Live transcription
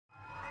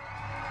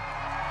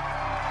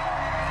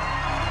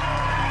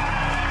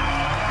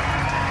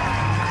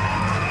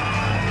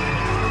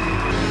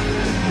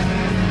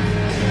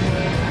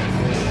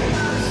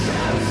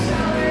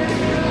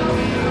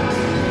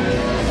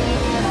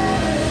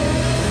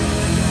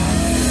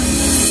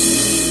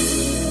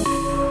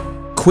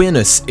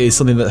Queerness is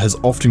something that has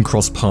often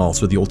crossed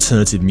paths with the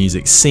alternative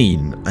music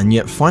scene, and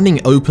yet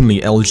finding openly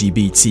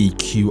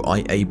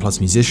LGBTQIA+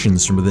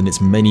 musicians from within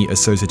its many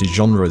associated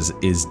genres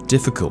is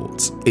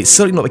difficult. It's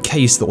certainly not the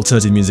case that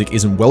alternative music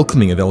isn't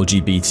welcoming of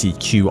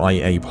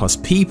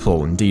LGBTQIA+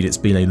 people, indeed it's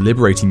been a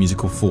liberating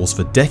musical force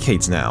for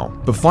decades now,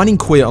 but finding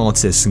queer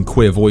artists and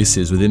queer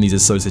voices within these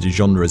associated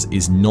genres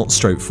is not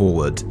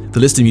straightforward. The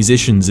list of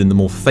musicians in the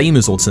more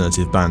famous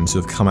alternative bands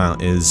who have come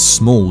out is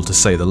small to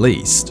say the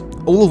least.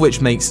 All of which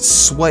makes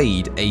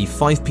Suede, a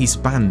 5-piece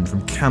band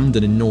from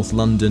Camden in North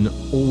London,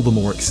 all the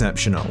more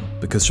exceptional,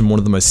 because from one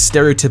of the most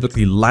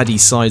stereotypically laddie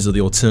sides of the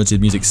alternative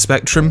music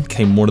spectrum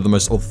came one of the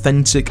most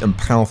authentic and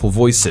powerful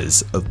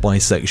voices of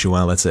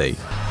bisexuality.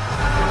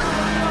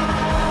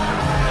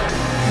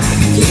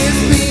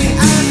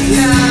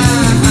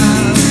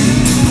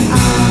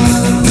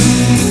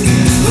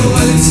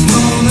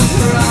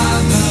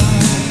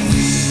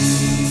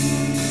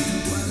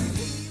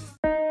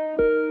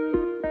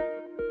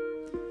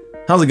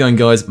 How's it going,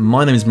 guys?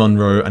 My name is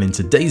Munro, and in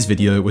today's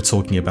video we're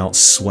talking about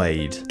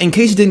Suede. In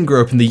case you didn't grow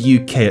up in the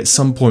UK at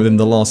some point within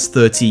the last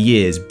 30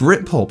 years,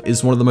 Britpop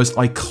is one of the most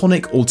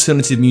iconic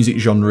alternative music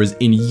genres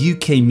in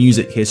UK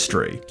music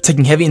history.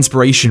 Taking heavy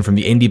inspiration from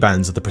the indie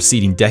bands of the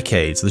preceding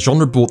decades, the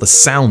genre brought the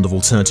sound of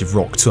alternative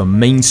rock to a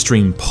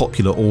mainstream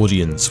popular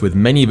audience, with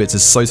many of its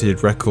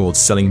associated records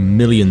selling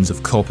millions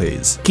of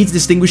copies. Key to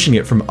distinguishing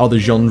it from other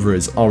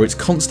genres are its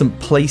constant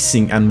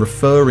placing and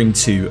referring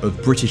to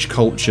of British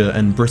culture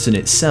and Britain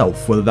itself,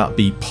 whether that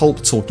be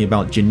Pulp talking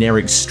about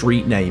generic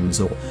street names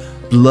or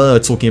Blur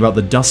talking about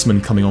the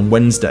Dustman coming on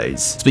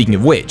Wednesdays. Speaking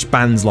of which,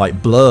 bands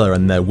like Blur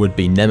and their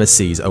would-be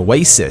nemesis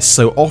Oasis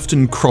so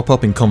often crop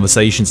up in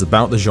conversations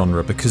about the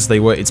genre because they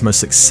were its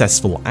most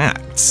successful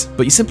acts.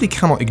 But you simply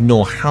cannot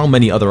ignore how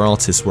many other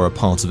artists were a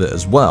part of it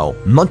as well.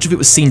 Much of it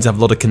was seen to have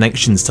a lot of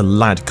connections to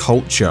lad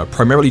culture,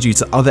 primarily due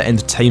to other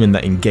entertainment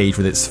that engaged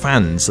with its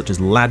fans, such as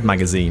lad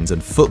magazines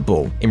and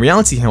football. In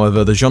reality,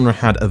 however, the genre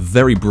had a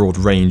very broad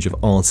range of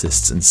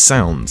artists and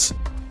sounds.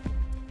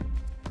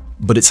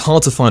 But it's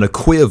hard to find a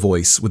queer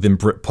voice within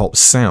Britpop's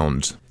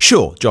sound.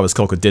 Sure, Jarvis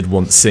Cocker did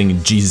once sing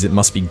 "Jesus, it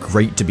must be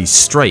great to be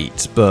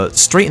straight," but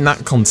straight in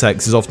that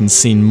context is often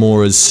seen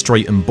more as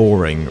straight and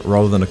boring,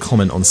 rather than a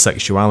comment on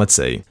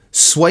sexuality.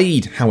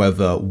 Suede,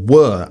 however,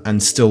 were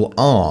and still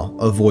are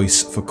a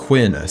voice for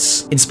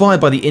queerness.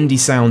 Inspired by the indie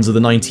sounds of the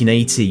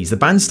 1980s, the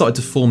band started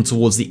to form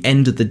towards the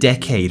end of the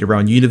decade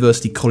around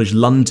University College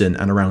London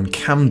and around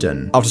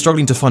Camden. After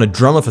struggling to find a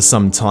drummer for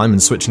some time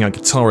and switching out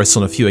guitarists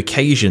on a few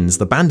occasions,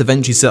 the band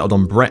eventually settled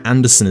on Brett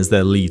Anderson as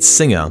their lead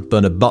singer,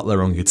 Bernard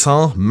Butler on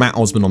guitar, Matt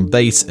Osborne on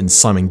bass, and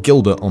Simon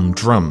Gilbert on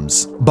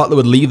drums. Butler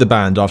would leave the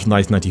band after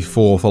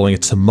 1994 following a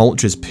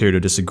tumultuous period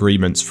of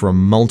disagreements for a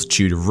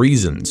multitude of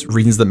reasons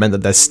that meant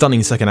that their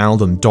stunning second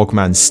album,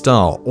 Dogman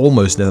Star,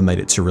 almost never made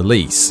it to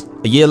release.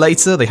 A year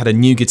later, they had a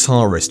new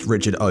guitarist,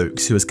 Richard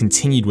Oakes, who has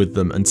continued with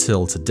them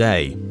until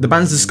today. The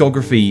band's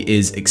discography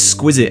is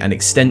exquisite and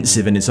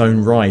extensive in its own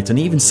right, and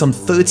even some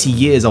 30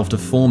 years after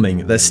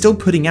forming, they're still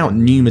putting out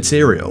new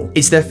material.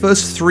 It's their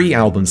first 3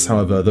 albums,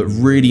 however, that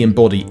really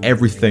embody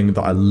everything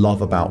that I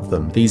love about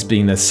them, these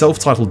being their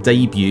self-titled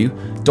debut,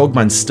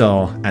 Dogman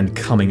Star, and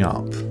Coming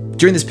Up.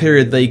 During this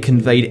period, they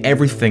conveyed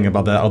everything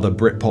about their other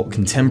Britpop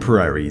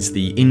contemporaries,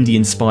 the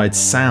indie-inspired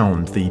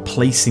sound, the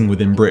placing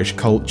within British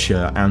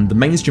culture, and the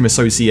mainstream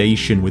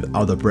association with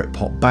other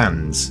Britpop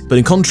bands. But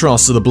in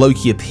contrast to the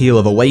blokey appeal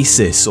of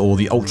Oasis or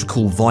the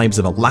ultra-cool vibes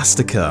of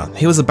Elastica,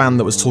 here was a band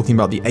that was talking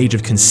about the age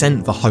of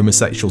consent for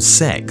homosexual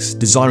sex,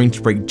 desiring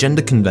to break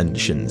gender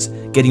conventions,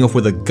 getting off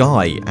with a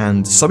guy,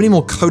 and so many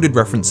more coded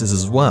references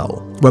as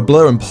well. Where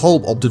Blur and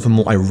Pulp opted for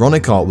more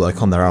ironic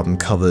artwork on their album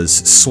covers,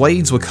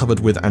 Suede's were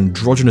covered with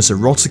androgynous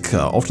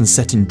erotica, often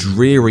set in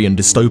dreary and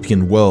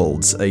dystopian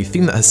worlds, a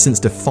theme that has since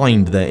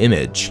defined their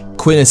image.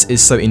 Queerness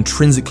is so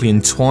intrinsically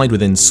entwined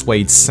within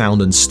Suede's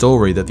sound and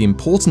story that the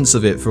importance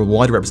of it for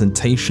wider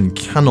representation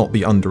cannot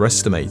be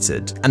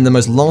underestimated, and the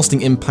most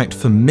lasting impact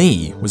for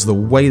me was the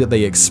way that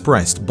they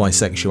expressed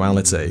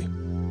bisexuality.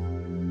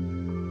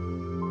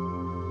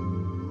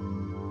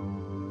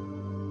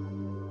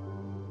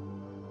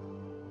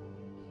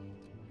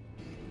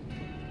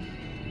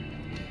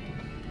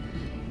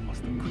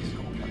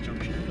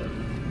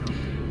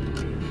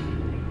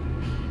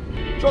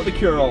 Drop the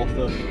cure,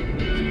 Arthur.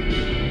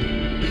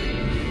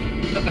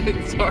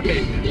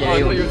 Sorry. Yeah,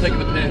 I thought you were taking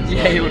the piss.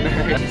 Yeah, you were.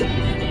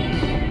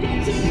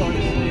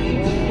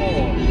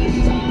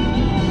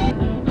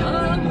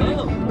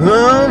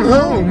 I'm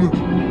home.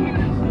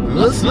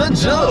 That's my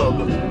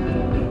job.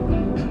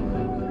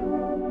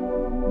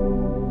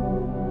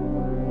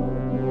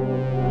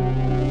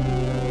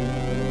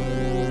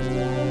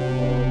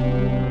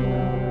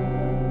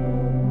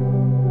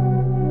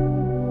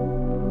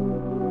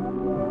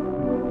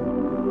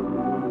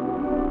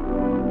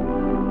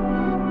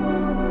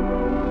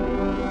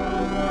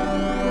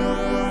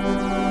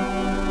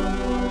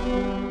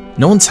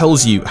 No one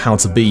tells you how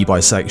to be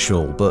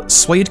bisexual, but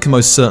Suede can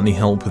most certainly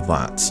help with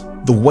that.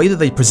 The way that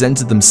they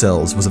presented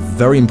themselves was a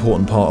very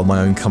important part of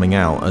my own coming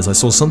out, as I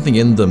saw something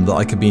in them that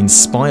I could be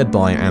inspired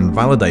by and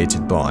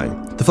validated by.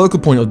 The focal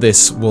point of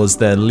this was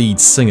their lead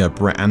singer,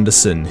 Brett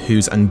Anderson,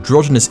 whose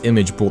androgynous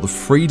image brought the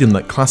freedom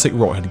that classic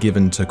rock had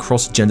given to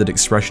cross-gendered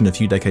expression a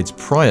few decades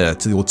prior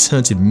to the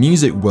alternative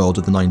music world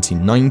of the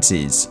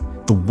 1990s.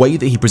 The way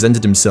that he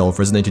presented himself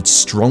resonated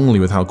strongly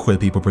with how queer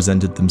people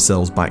presented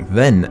themselves back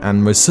then,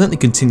 and most certainly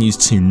continues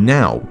to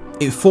now.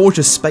 It forged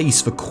a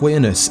space for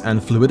queerness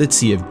and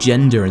fluidity of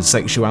gender and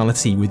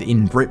sexuality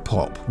within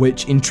Britpop,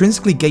 which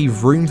intrinsically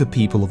gave room for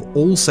people of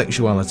all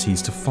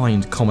sexualities to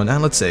find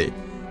commonality.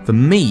 For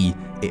me,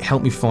 it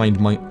helped me find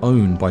my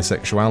own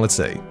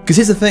bisexuality. Because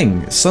here's the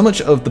thing, so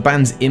much of the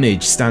band's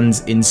image stands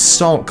in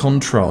stark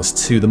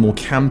contrast to the more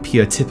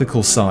campier,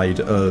 typical side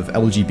of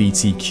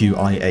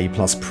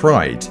LGBTQIA+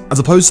 pride, as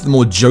opposed to the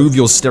more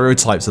jovial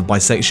stereotypes of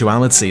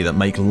bisexuality that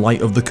make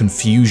light of the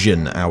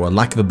confusion, our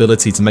lack of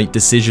ability to make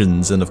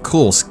decisions, and of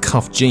course,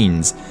 cuffed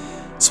jeans.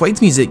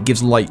 Suede's music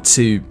gives light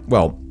to,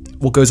 well,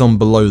 what goes on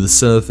below the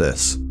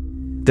surface.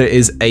 There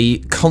is a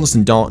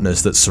constant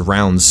darkness that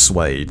surrounds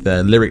Suede.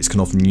 Their lyrics can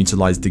often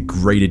utilise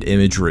degraded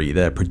imagery,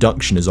 their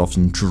production is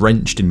often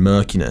drenched in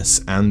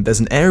murkiness, and there's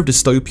an air of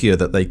dystopia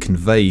that they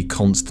convey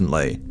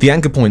constantly. The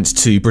anchor points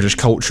to British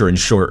culture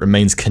ensure it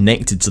remains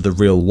connected to the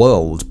real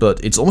world, but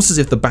it's almost as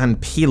if the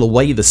band peel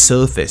away the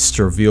surface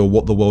to reveal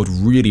what the world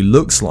really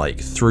looks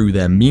like through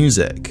their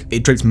music.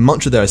 It drapes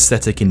much of their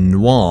aesthetic in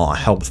noir,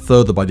 helped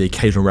further by the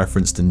occasional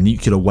reference to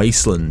nuclear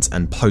wastelands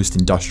and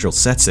post-industrial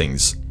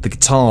settings. The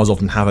guitars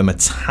often have a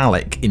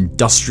metallic,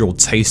 industrial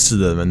taste to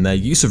them, and their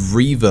use of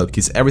reverb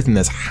gives everything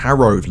this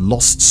harrowed,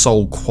 lost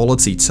soul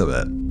quality to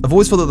it. I've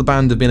always felt that the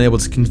band have been able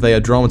to convey a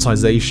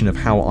dramatisation of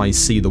how I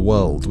see the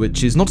world,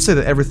 which is not to say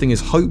that everything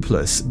is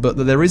hopeless, but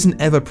that there is an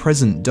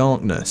ever-present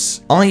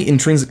darkness. I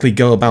intrinsically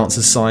go about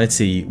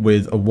society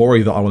with a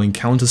worry that I will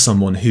encounter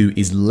someone who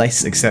is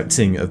less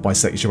accepting of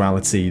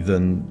bisexuality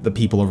than the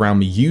people around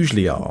me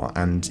usually are,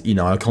 and, you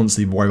know, I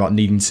constantly worry about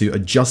needing to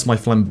adjust my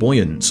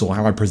flamboyance or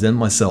how I present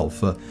myself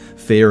for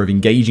fear of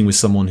engaging with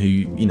someone who,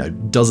 you know,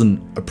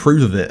 doesn't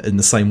approve of it in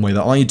the same way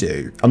that I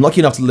do. I'm lucky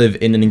enough to live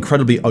in an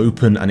incredibly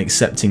open and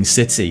accepting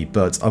city,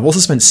 but I've also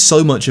spent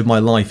so much of my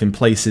life in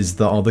places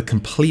that are the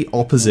complete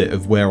opposite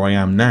of where I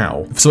am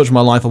now. For so much of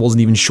my life I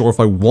wasn't even sure if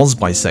I was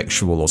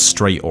bisexual or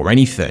straight or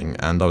anything,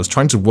 and I was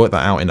trying to work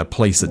that out in a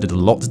place that did a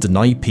lot to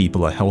deny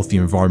people a healthy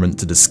environment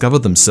to discover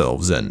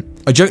themselves in.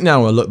 I joke now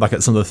when I look back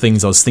at some of the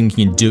things I was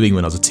thinking and doing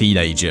when I was a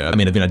teenager. I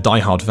mean, I've been a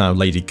diehard fan of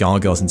Lady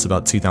Gaga since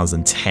about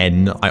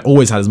 2010. I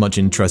always had as much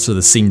interest for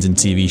the scenes in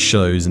TV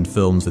shows and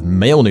films with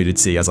male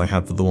nudity as I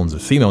had for the ones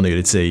with female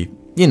nudity.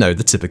 You know,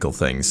 the typical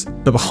things.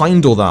 But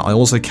behind all that, I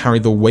also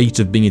carried the weight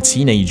of being a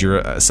teenager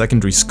at a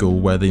secondary school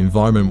where the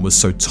environment was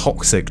so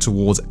toxic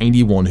towards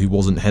anyone who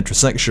wasn't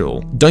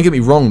heterosexual. Don't get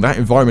me wrong, that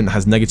environment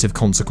has negative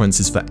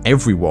consequences for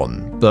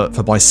everyone, but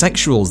for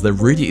bisexuals, there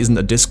really isn't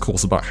a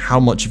discourse about how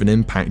much of an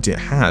impact it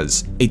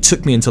has. It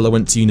took me until I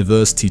went to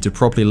university to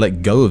properly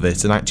let go of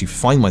it and actually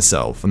find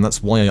myself, and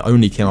that's why I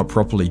only came out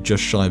properly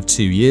just shy of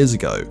 2 years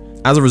ago.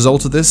 As a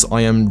result of this,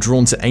 I am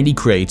drawn to any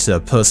creator,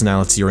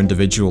 personality, or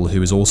individual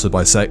who is also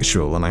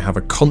bisexual, and I have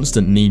a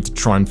constant need to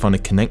try and find a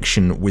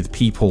connection with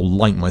people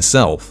like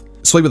myself.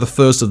 Suede were the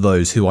first of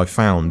those who I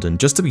found, and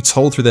just to be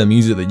told through their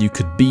music that you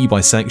could be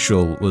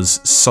bisexual was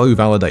so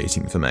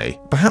validating for me.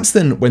 Perhaps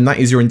then, when that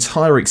is your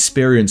entire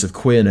experience of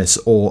queerness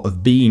or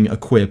of being a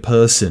queer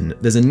person,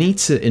 there's a need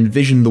to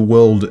envision the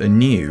world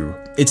anew.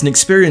 It's an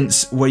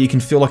experience where you can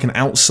feel like an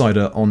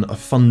outsider on a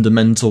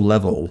fundamental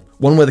level.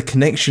 One where the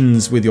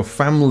connections with your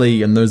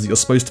family and those that you're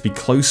supposed to be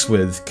close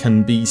with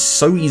can be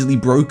so easily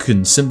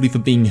broken simply for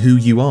being who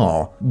you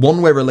are.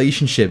 One where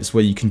relationships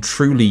where you can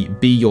truly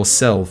be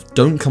yourself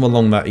don't come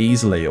along that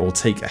easily or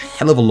take a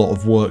hell of a lot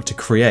of work to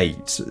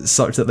create,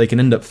 such that they can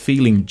end up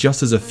feeling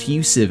just as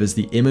effusive as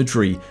the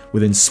imagery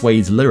within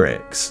Suede's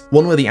lyrics.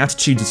 One where the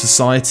attitude of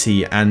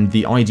society and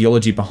the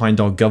ideology behind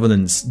our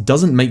governance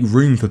doesn't make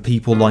room for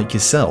people like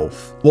yourself.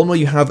 One where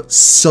you have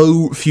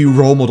so few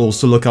role models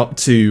to look up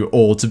to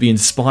or to be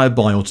inspired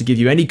by or to give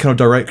you any kind of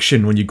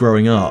direction when you're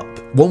growing up.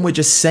 One where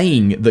just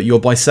saying that you're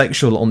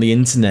bisexual on the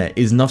internet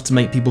is enough to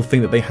make people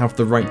think that they have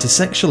the right to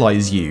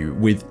sexualize you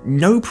with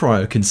no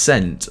prior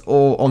consent,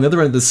 or on the other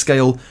end of the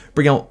scale,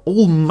 bring out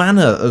all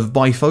manner of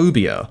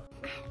biphobia.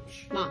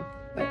 Mom,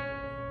 wait.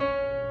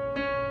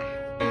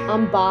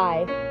 I'm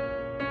bi.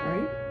 Are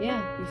you?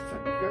 Yeah. You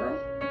fuck girl?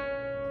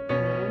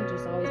 No, I've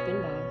just always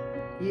been bi.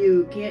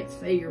 You can't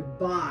say you're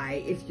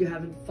bi if you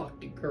haven't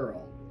fucked a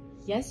girl.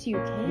 Yes, you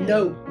can.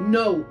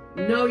 No,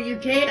 you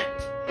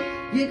can't.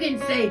 You can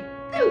say,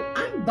 oh,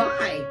 I'm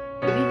bi,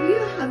 but if you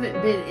haven't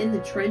been in the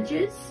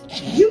trenches,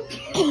 you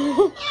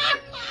can't.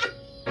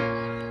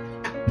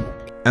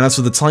 And as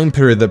for the time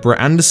period that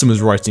Brett Anderson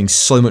was writing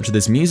so much of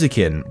this music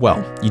in,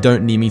 well, you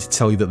don't need me to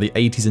tell you that the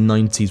 80s and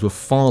 90s were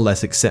far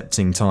less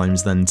accepting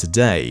times than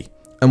today.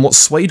 And what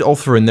Suede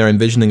offer in their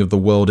envisioning of the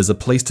world is a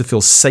place to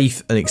feel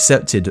safe and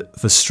accepted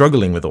for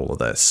struggling with all of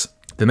this.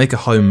 They make a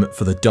home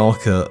for the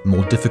darker,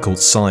 more difficult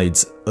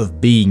sides of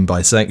being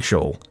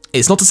bisexual.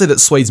 It's not to say that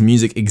Suede's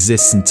music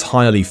exists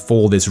entirely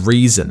for this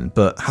reason,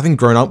 but having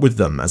grown up with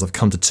them as I've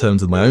come to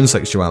terms with my own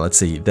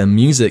sexuality, their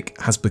music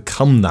has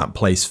become that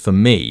place for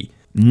me.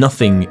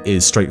 Nothing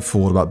is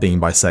straightforward about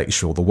being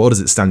bisexual. The world as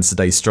it stands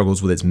today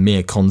struggles with its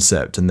mere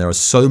concept, and there are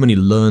so many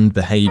learned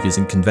behaviours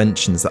and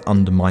conventions that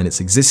undermine its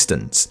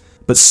existence.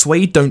 But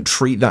Suede don't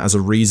treat that as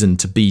a reason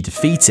to be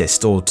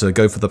defeatist or to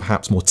go for the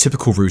perhaps more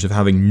typical route of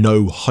having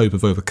no hope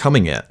of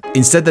overcoming it.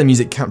 Instead, their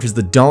music captures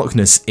the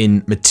darkness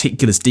in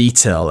meticulous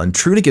detail and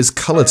truly gives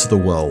colour to the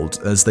world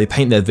as they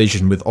paint their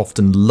vision with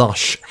often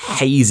lush,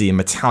 hazy and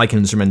metallic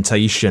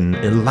instrumentation,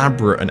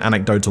 elaborate and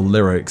anecdotal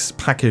lyrics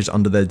packaged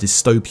under their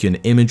dystopian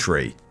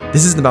imagery.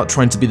 This isn't about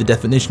trying to be the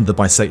definition of the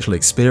bisexual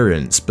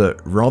experience,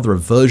 but rather a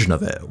version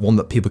of it, one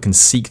that people can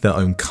seek their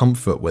own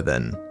comfort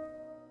within.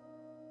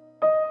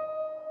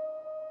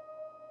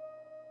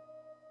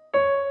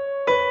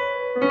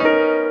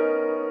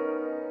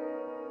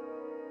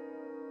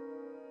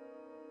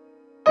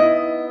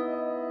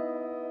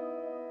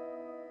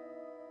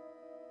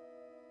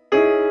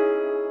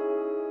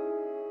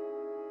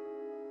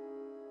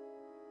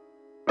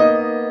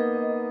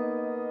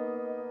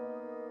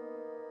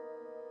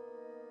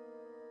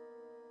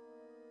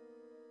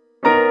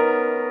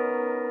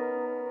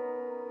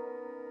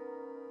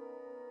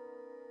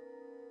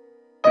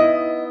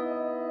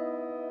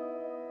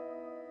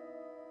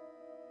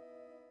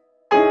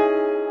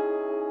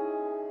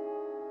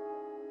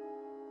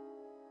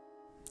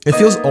 It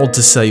feels odd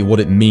to say what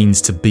it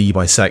means to be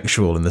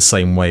bisexual in the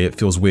same way it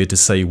feels weird to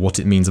say what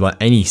it means about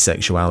any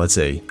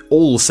sexuality.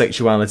 All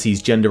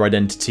sexualities, gender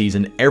identities,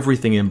 and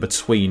everything in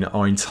between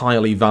are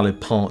entirely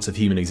valid parts of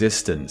human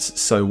existence,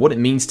 so what it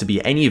means to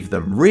be any of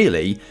them,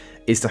 really,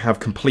 is to have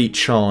complete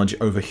charge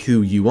over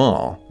who you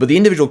are. But the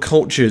individual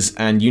cultures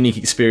and unique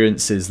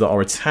experiences that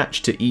are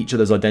attached to each of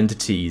those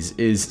identities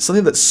is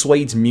something that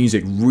Suede's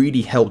music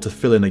really helped to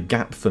fill in a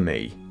gap for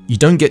me. You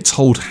don't get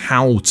told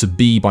how to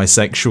be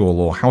bisexual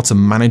or how to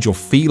manage your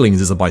feelings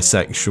as a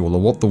bisexual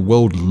or what the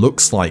world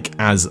looks like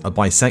as a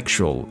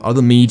bisexual.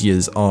 Other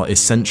medias are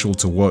essential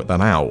to work that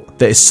out.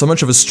 There is so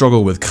much of a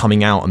struggle with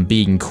coming out and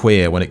being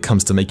queer when it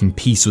comes to making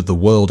peace with the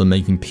world and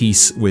making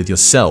peace with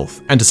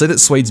yourself. And to say that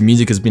Suede's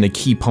music has been a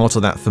key part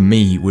of that for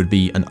me would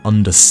be an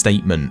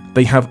understatement.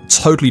 They have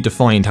totally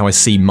defined how I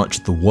see much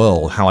of the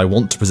world, how I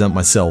want to present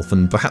myself,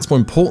 and perhaps more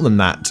important than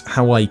that,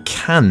 how I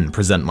can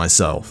present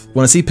myself.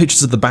 When I see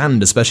pictures of the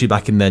band, especially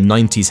back in their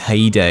 90s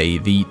heyday,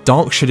 the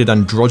dark-shaded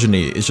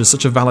androgyny is just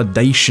such a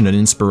validation and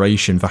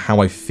inspiration for how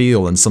I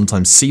feel and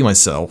sometimes see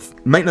myself.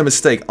 Make no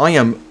mistake, I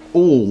am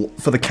all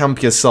for the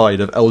campier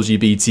side of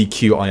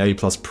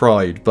LGBTQIA+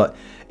 pride, but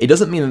it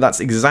doesn't mean that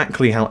that's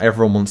exactly how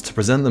everyone wants to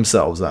present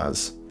themselves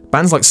as.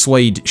 Bands like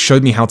Suede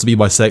showed me how to be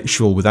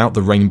bisexual without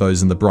the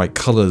rainbows and the bright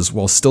colours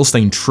while still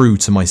staying true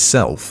to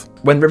myself.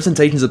 When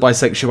representations of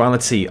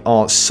bisexuality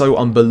are so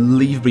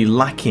unbelievably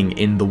lacking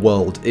in the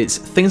world, it's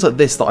things like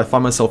this that I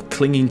find myself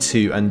clinging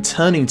to and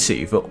turning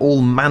to for all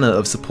manner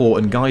of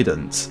support and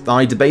guidance.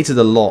 I debated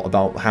a lot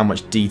about how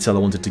much detail I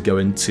wanted to go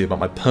into about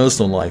my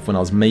personal life when I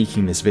was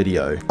making this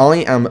video. I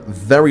am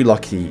very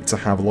lucky to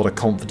have a lot of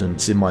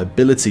confidence in my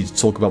ability to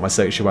talk about my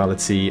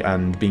sexuality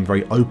and being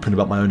very open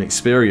about my own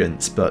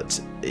experience,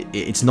 but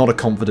it's not a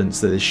confidence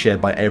that is shared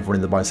by everyone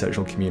in the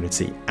bisexual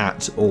community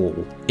at all.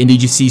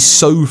 Indeed, you see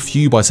so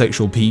few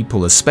bisexual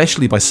people,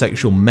 especially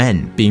bisexual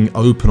men, being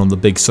open on the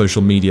big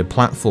social media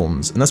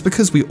platforms, and that's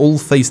because we all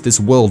face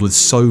this world with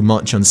so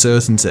much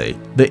uncertainty.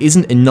 There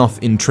isn't enough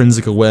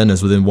intrinsic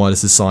awareness within wider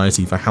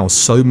society for how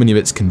so many of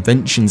its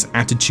conventions,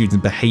 attitudes,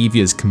 and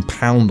behaviours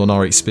compound on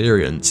our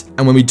experience.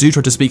 And when we do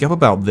try to speak up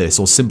about this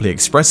or simply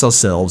express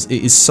ourselves,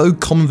 it is so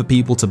common for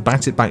people to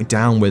bat it back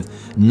down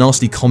with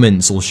nasty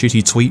comments or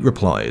shitty tweet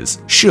replies.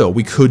 Sure,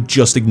 we could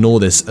just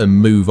ignore this and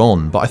move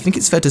on, but I think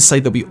it's fair to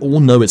say that we all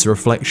know it's a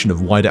reflection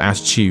of wider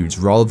attitudes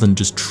rather than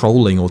just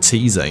trolling or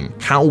teasing.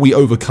 How we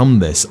overcome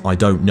this, I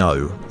don't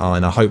know,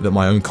 and I hope that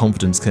my own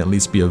confidence can at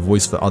least be a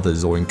voice for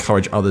others or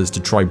encourage others to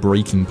try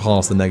breaking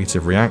past the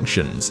negative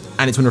reactions.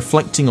 And it's when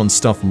reflecting on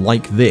stuff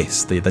like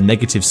this, the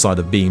negative side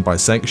of being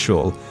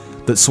bisexual,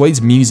 that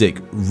Suede's music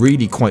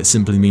really quite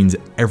simply means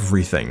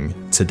everything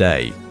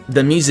today.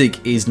 Their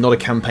music is not a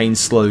campaign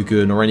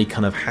slogan or any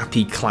kind of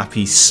happy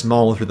clappy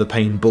smile through the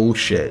pain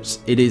bullshit.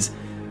 It is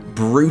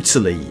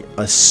brutally,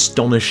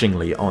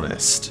 astonishingly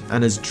honest,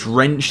 and as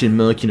drenched in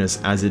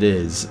murkiness as it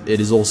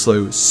is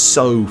also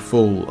so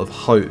full of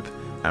hope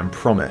and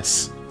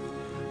promise.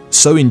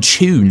 So in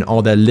tune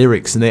are their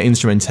lyrics and their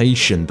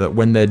instrumentation that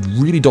when they're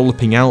really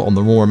dolloping out on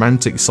the more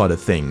romantic side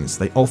of things,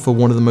 they offer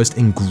one of the most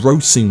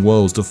engrossing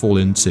worlds to fall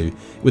into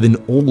within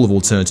all of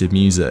alternative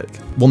music.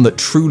 One that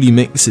truly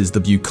mixes the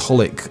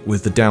bucolic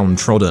with the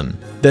downtrodden.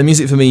 Their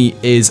music for me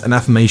is an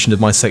affirmation of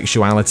my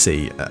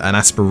sexuality, an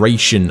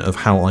aspiration of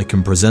how I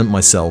can present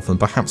myself, and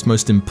perhaps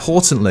most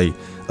importantly,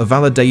 a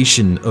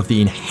validation of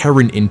the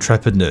inherent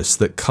intrepidness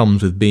that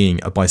comes with being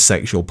a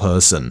bisexual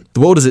person. The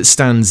world as it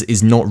stands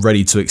is not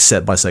ready to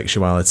accept bisexuality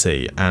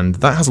bisexuality, and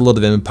that has a lot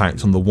of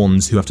impact on the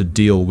ones who have to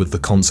deal with the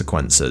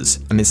consequences.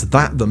 And it's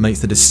that that makes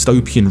the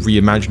dystopian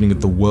reimagining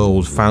of the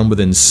world found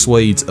within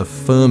Suede's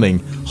affirming,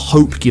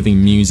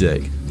 hope-giving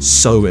music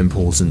so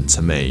important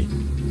to me.